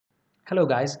Hello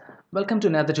guys, welcome to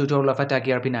another tutorial of atACC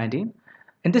ERP 19.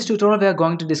 In this tutorial we are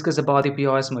going to discuss about the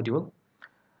POS module.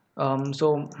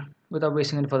 So without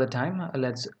wasting any further time,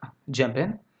 let's jump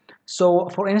in. So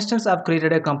for instance, I've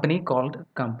created a company called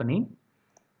company.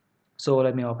 So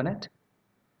let me open it.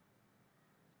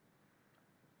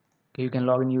 Okay, you can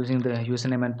log in using the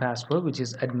username and password, which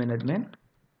is admin.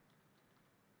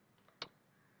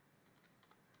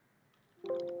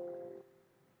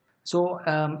 So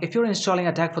if you're installing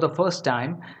atACC for the first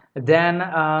time, then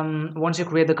once you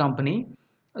create the company,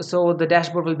 so the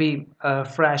dashboard will be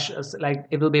fresh, like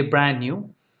it will be brand new.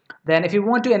 Then if you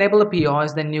want to enable the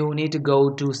POS, then you need to go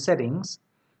to settings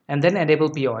and then enable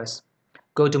POS.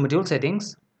 Go to module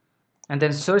settings and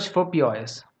then search for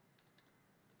POS.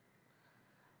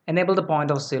 Enable the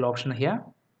point of sale option here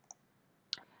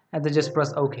and then just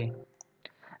press OK.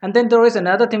 And then there is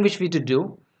another thing which we need to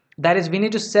do, that is we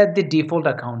need to set the default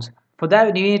accounts. For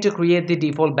that you need to create the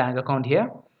default bank account here.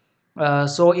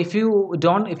 So if you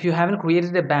haven't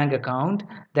created a bank account,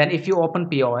 then if you open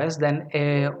POS, then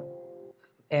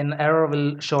an error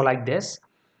will show like this.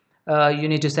 You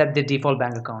need to set the default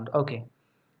bank account. Okay,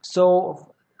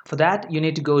 so for that you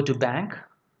need to go to bank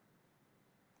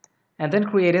and then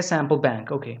create a sample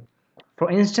bank. Okay, for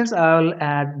instance I'll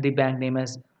add the bank name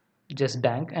as just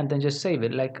bank and then just save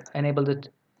it, like enable the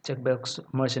checkbox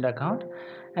merchant account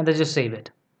and then just save it.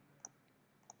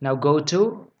 Now go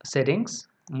to settings,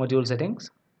 module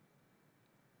settings,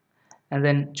 and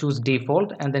then choose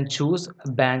default and then choose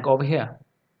bank over here.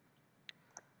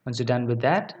 Once you're done with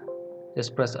that,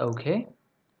 just press OK.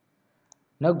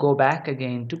 Now go back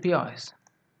again to POS.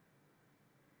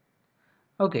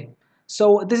 Okay,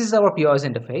 so this is our POS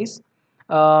interface.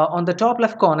 On the top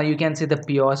left corner you can see the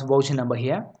POS voucher number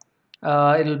here.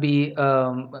 It will be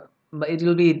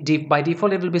by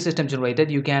default it will be system generated.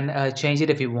 You can change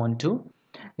it if you want to.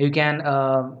 You can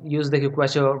use the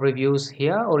request your reviews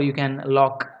here, or you can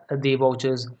lock the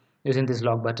vouchers using this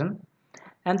lock button.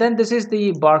 And then this is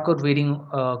the barcode reading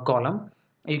column.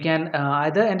 You can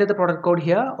either enter the product code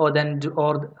here or then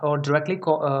or directly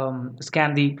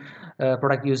scan the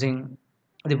product using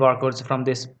the barcodes from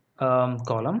this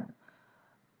column,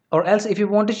 or else if you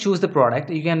want to choose the product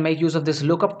you can make use of this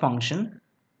lookup function.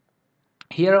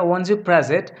 Here once you press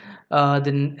it,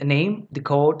 the name, the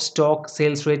code, stock,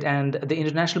 sales rate and the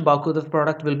international barcode of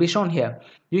product will be shown here.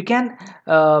 You can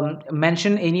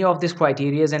mention any of these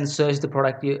criteria and search the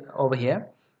product over here.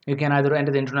 You can either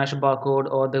enter the international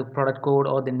barcode or the product code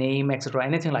or the name, etc.,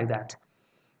 anything like that,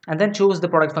 and then choose the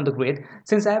product from the grid.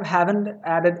 Since I haven't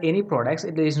added any products,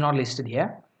 it is not listed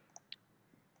here,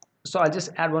 so I'll just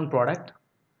add one product.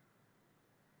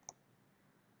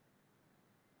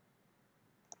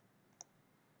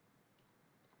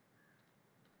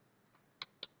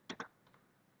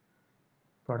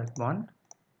 Product 1.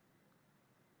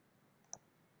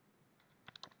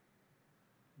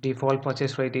 Default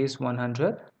purchase rate is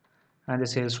 100 and the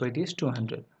sales rate is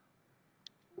 200.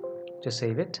 Just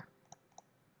save it.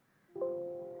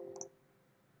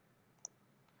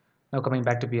 Now coming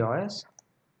back to POS,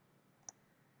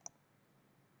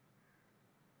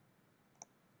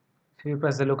 if you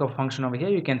press the lookup function over here,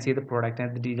 you can see the product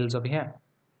and the details over here.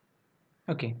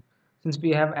 Okay, since we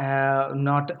have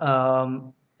not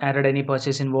added any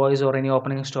purchase invoice or any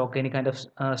opening stock, any kind of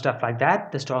stuff like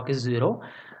that, the stock is 0.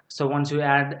 So once you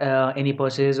add any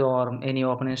purchase or any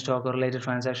opening stock or related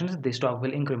transactions, the stock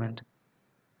will increment.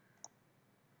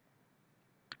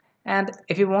 And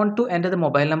if you want to enter the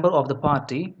mobile number of the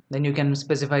party, then you can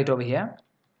specify it over here.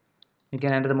 You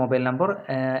can enter the mobile number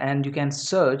and you can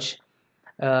search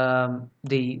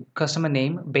the customer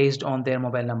name based on their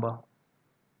mobile number.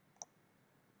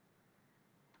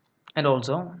 And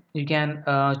also you can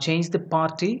change the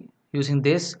party using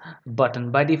this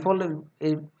button. By default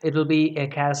it will be a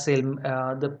cash sale.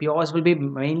 The POS will be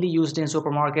mainly used in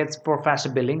supermarkets for faster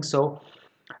billing, so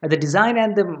the design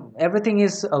and everything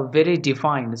is very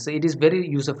defined, so it is very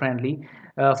user friendly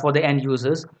for the end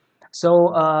users.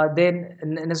 So they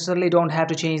necessarily don't have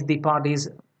to change the parties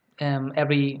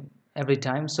every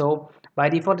time. So by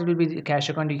default it will be the cash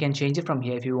account. You can change it from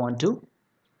here if you want to,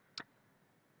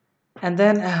 and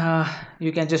then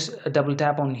you can just double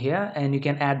tap on here and you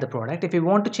can add the product. If you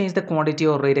want to change the quantity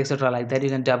or rate, etc., like that, you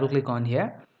can double click on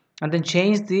here and then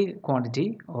change the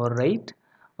quantity or rate.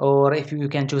 Or if you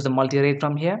can choose the multi-rate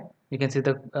from here, you can see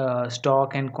the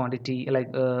stock and quantity,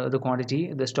 like the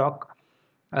quantity, the stock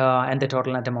and the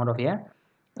total net amount of here.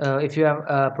 If you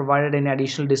have provided any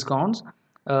additional discounts,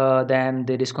 then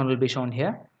the discount will be shown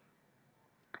here.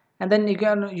 And then you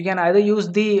can either use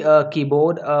the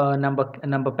keyboard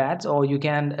number pads, or you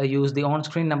can use the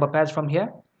on-screen number pads from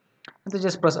here, and then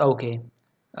just press OK.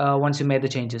 once you made the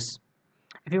changes.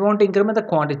 If you want to increment the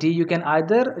quantity, you can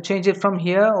either change it from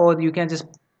here, or you can just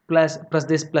press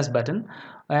this plus button,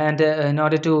 and in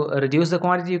order to reduce the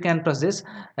quantity, you can press this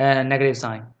negative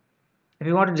sign. If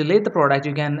you want to delete the product,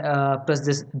 you can press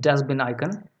this dustbin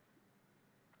icon,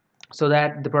 so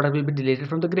that the product will be deleted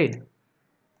from the grid.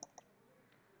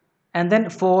 And then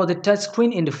for the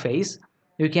touchscreen interface,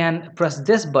 you can press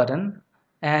this button,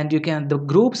 and the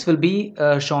groups will be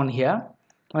shown here.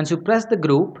 Once you press the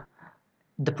group,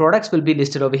 the products will be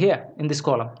listed over here in this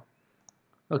column.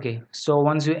 Okay, so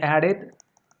once you add it,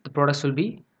 the products will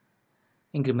be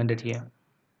incremented here.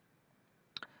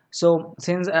 So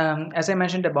since as I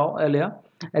mentioned above earlier,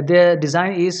 the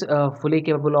design is fully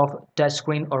capable of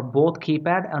touchscreen or both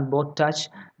keypad and both touch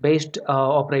based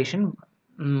operation.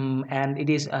 And it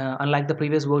is unlike the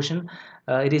previous version,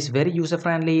 it is very user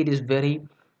friendly, it is very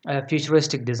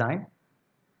futuristic design.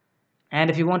 And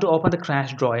if you want to open the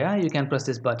crash drawer, you can press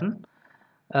this button.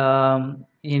 You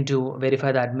need to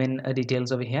verify the admin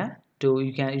details over here.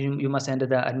 You must enter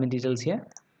the admin details here.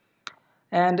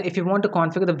 And if you want to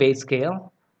configure the weight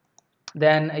scale,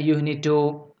 then you need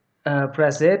to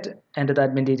press it, enter the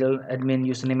admin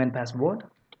username and password.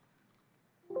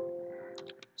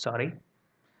 Sorry,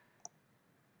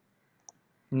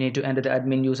 you need to enter the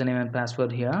admin username and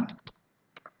password here.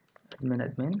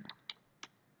 Admin.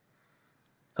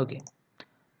 Okay,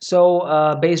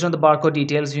 so based on the barcode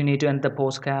details, you need to enter the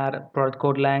postcard, product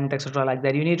code length, etc. like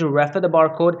that. You need to refer the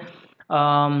barcode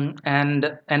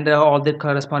and enter all the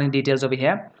corresponding details over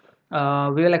here.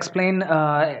 We will explain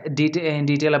in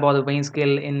detail about the weight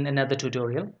scale in another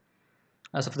tutorial.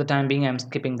 So for the time being, I'm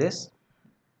skipping this.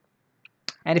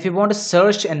 And if you want to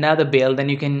search another bill, then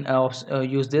you can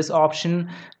use this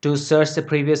option to search the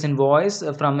previous invoice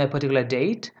from a particular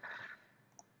date.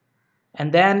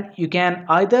 And then you can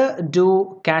either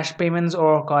do cash payments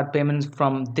or card payments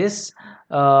from this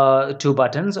two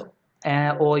buttons,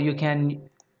 or you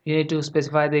need to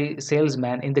specify the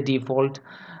salesman in the default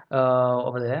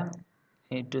over there.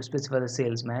 You need to specify the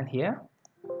salesman here.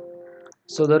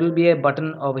 So there will be a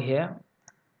button over here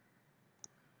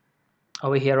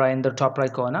right in the top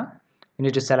right corner. You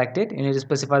need to select it. You need to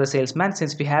specify the salesman.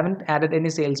 Since we haven't added any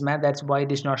salesman, that's why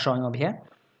it is not showing over here.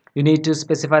 You need to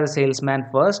specify the salesman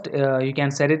first. You can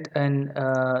set it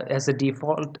as a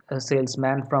default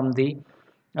salesman from the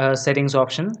settings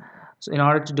option. So in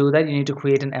order to do that, you need to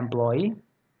create an employee.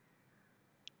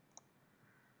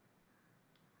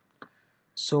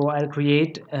 So I'll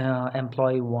create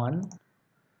employee 1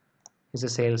 is a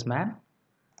salesman.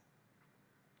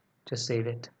 Just save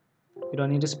it. You don't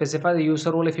need to specify the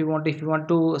user role if you want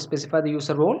to specify the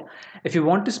user role. If you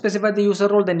want to specify the user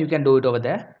role, then you can do it over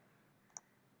there,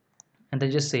 and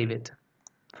then just save it.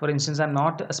 For instance, I'm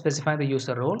not specifying the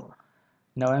user role.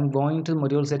 Now I'm going to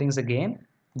module settings again,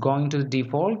 going to the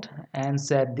default and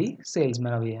set the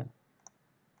salesman over here.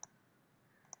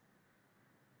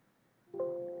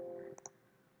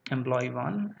 Employee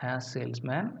 1 as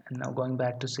salesman, and now going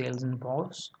back to sales and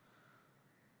POS.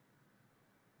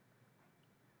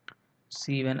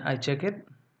 See, when I check it,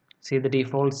 see the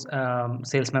default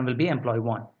salesman will be employee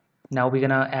 1. Now we're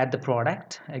gonna add the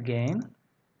product again,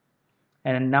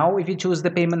 and now if you choose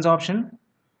the payments option,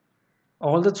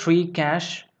 all the three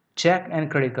cash, check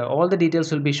and credit card, all the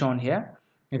details will be shown here.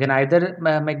 You can either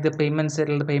make the payment,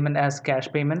 settle the payment as cash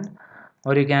payment,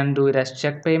 or you can do it as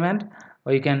check payment,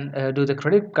 or you can do the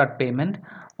credit card payment,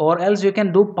 or else you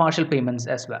can do partial payments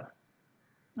as well.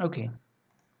 Okay.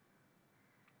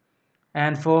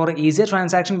 And for easier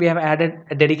transaction, we have added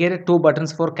a dedicated 2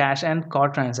 buttons for cash and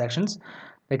card transactions.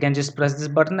 They can just press this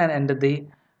button and enter the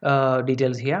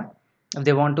details here. If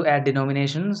they want to add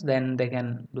denominations, then they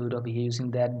can do it over here using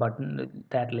that button,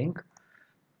 that link.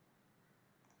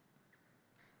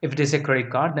 If it is a credit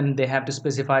card, then they have to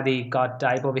specify the card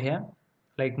type over here,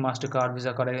 like MasterCard,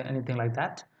 Visa card, anything like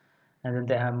that, and then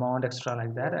they have amount extra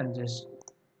like that, and just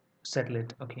settle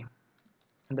it. Okay,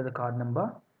 enter the card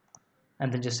number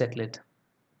and then just settle it.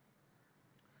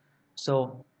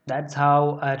 So that's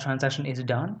how a transaction is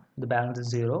done. The balance is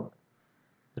 0.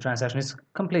 The transaction is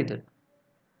completed.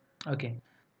 Okay,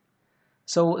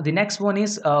 so the next one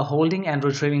is holding and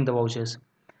retrieving the vouchers.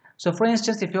 So for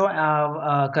instance, if you're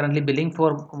currently billing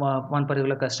for one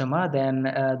particular customer, then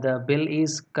the bill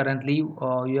is currently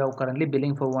you are currently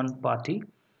billing for one party,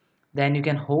 then you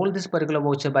can hold this particular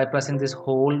voucher by pressing this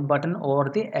hold button or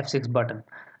the F6 button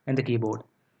in the keyboard.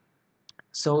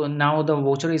 So now the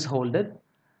voucher is holded,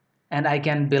 and I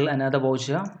can bill another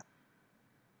voucher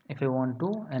if I want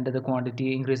to enter the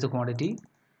quantity, increase the quantity,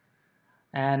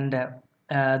 and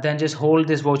then just hold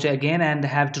this voucher again and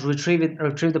have to retrieve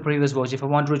the previous voucher. If I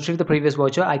want to retrieve the previous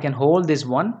voucher, I can hold this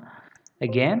one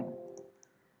again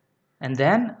and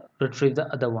then retrieve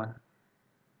the other one.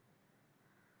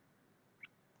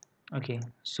 Okay,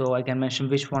 so I can mention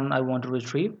which one I want to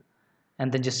retrieve and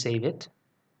then just save it,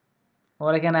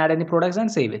 or I can add any products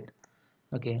and save it.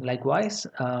 Okay, likewise,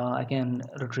 I can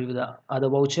retrieve the other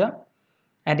voucher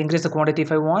and increase the quantity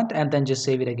if I want and then just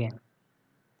save it again.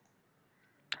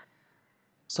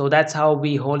 So that's how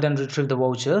we hold and retrieve the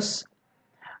vouchers.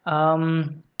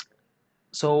 um,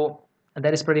 so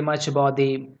that is pretty much about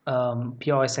the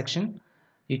POS section.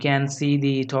 You can see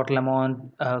the total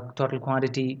amount, total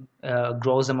quantity,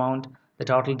 gross amount, the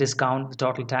total discount, the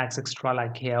total tax extra,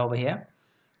 like here over here.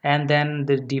 And then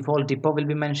the default depot will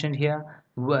be mentioned here.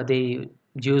 The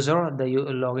user, the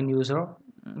login user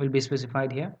will be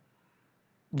specified here,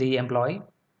 the employee.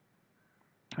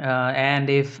 And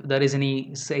if there is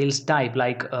any sales type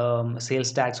like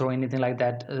sales tax or anything like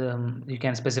that, you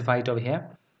can specify it over here,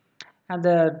 and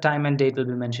the time and date will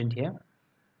be mentioned here.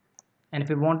 And if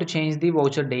you want to change the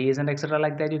voucher days and etc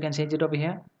like that, you can change it over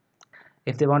here.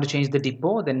 If they want to change the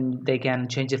depot, then they can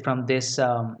change it from this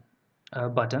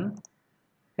button.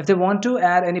 If they want to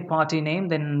add any party name,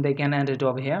 then they can enter it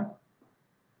over here.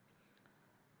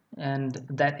 And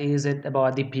that is it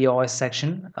about the POS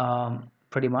section,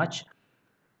 pretty much.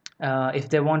 If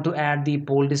they want to add the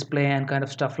poll display and kind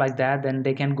of stuff like that, then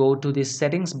they can go to the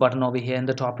settings button over here in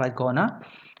the top right corner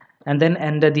and then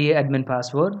enter the admin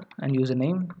password and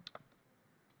username.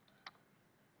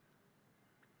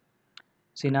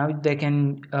 See, now they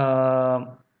can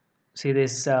see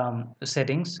this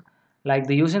settings, like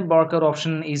the using barcode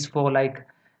option is for, like,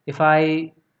 if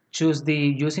I choose the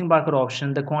using barcode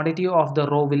option, the quantity of the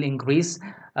row will increase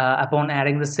upon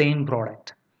adding the same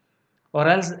product, or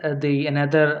else the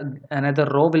another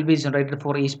row will be generated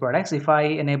for each product. If I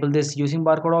enable this using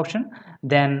barcode option,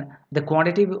 then the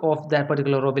quantity of that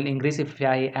particular row will increase if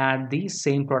I add the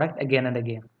same product again and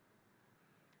again.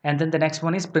 And then the next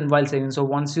one is print while saving. So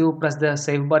once you press the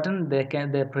save button,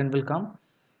 the print will come.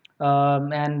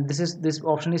 And this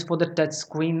option is for the touch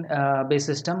screen based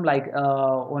system, like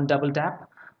on double tap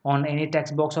on any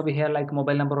text box over here, like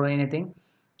mobile number or anything,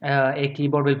 a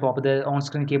keyboard will pop up, the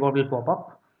on-screen keyboard will pop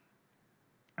up.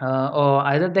 Or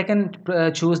either they can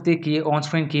choose the key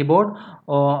on-screen keyboard,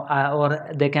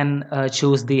 or they can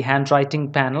choose the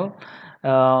handwriting panel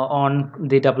on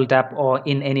the double tap or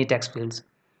in any text fields.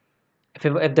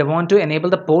 If they want to enable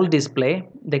the poll display,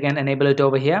 they can enable it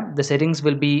over here. The settings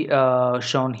will be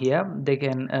shown here. They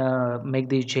can make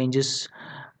the changes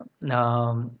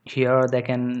here. They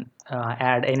can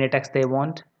add any text they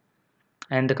want,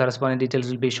 and the corresponding details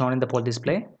will be shown in the poll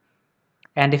display.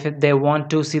 And if they want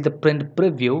to see the print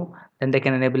preview, then they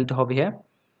can enable it over here.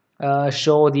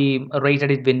 Show the rate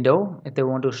edit window. If they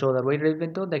want to show the rate edit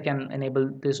window, they can enable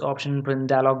this option, print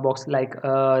dialog box, like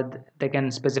they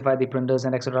can specify the printers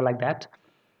and etc like that.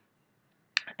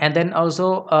 And then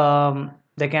also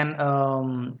they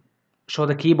can show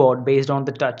the keyboard based on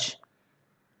the touch.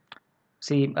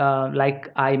 See, like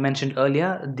I mentioned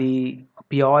earlier, the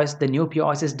new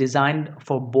POS is designed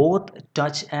for both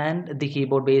touch and the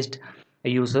keyboard based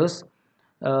users.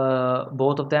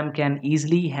 Both of them can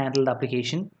easily handle the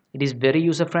application. It is very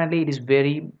user friendly. It is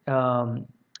very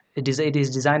it is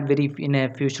designed very in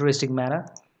a futuristic manner.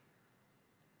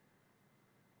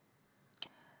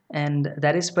 And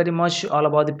that is pretty much all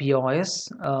about the POS.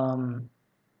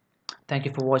 Thank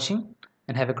you for watching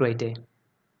and have a great day.